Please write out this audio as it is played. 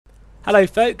Hello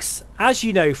folks, as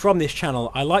you know from this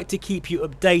channel I like to keep you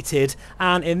updated,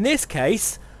 and in this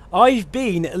case I've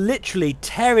been literally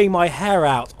tearing my hair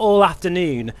out all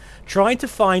afternoon trying to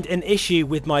find an issue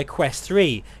with my Quest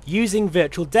 3 using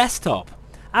Virtual Desktop.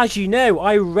 As you know,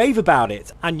 I rave about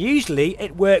it and usually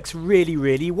it works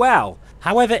really well.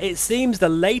 However, it seems the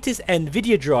latest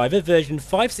Nvidia driver version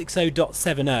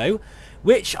 560.70,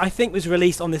 which I think was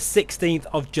released on the 16th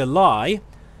of July,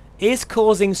 is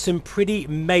causing some pretty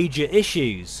major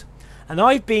issues, and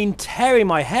I've been tearing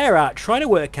my hair out trying to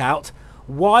work out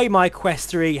why my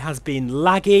Quest 3 has been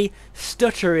laggy,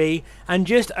 stuttery, and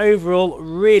just overall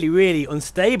really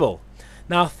unstable.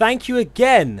 Now, thank you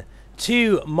again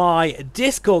to my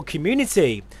Discord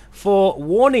community for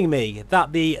warning me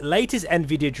that the latest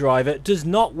Nvidia driver does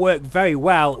not work very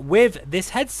well with this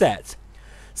headset.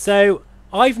 So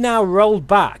I've now rolled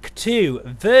back to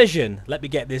version, let me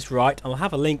get this right, I'll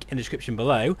have a link in the description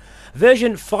below,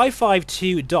 version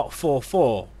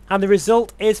 552.44, and the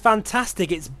result is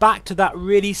fantastic. It's back to that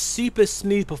really super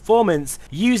smooth performance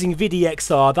using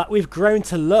VDXR that we've grown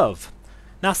to love.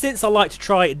 Now, since I like to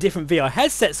try different VR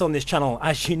headsets on this channel,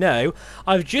 as you know,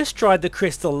 I've just tried the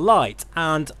Crystal Lite,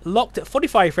 and locked at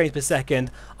 45 frames per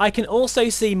second, I can also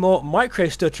see more micro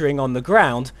stuttering on the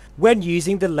ground when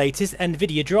using the latest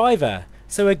Nvidia driver.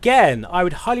 So again, I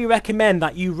would highly recommend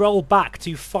that you roll back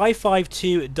to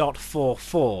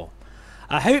 552.44.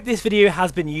 I hope this video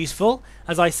has been useful.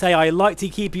 As I say, I like to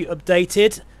keep you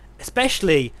updated,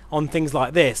 especially on things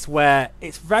like this, where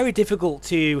it's very difficult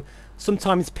to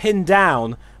sometimes pin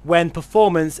down when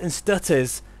performance and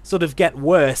stutters sort of get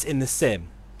worse in the sim.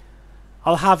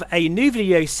 I'll have a new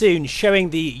video soon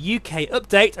showing the UK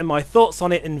update and my thoughts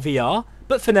on it in VR.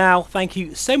 But for now, thank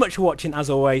you so much for watching. As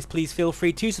always, please feel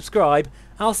free to subscribe.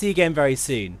 I'll see you again very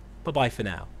soon. Bye bye for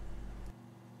now.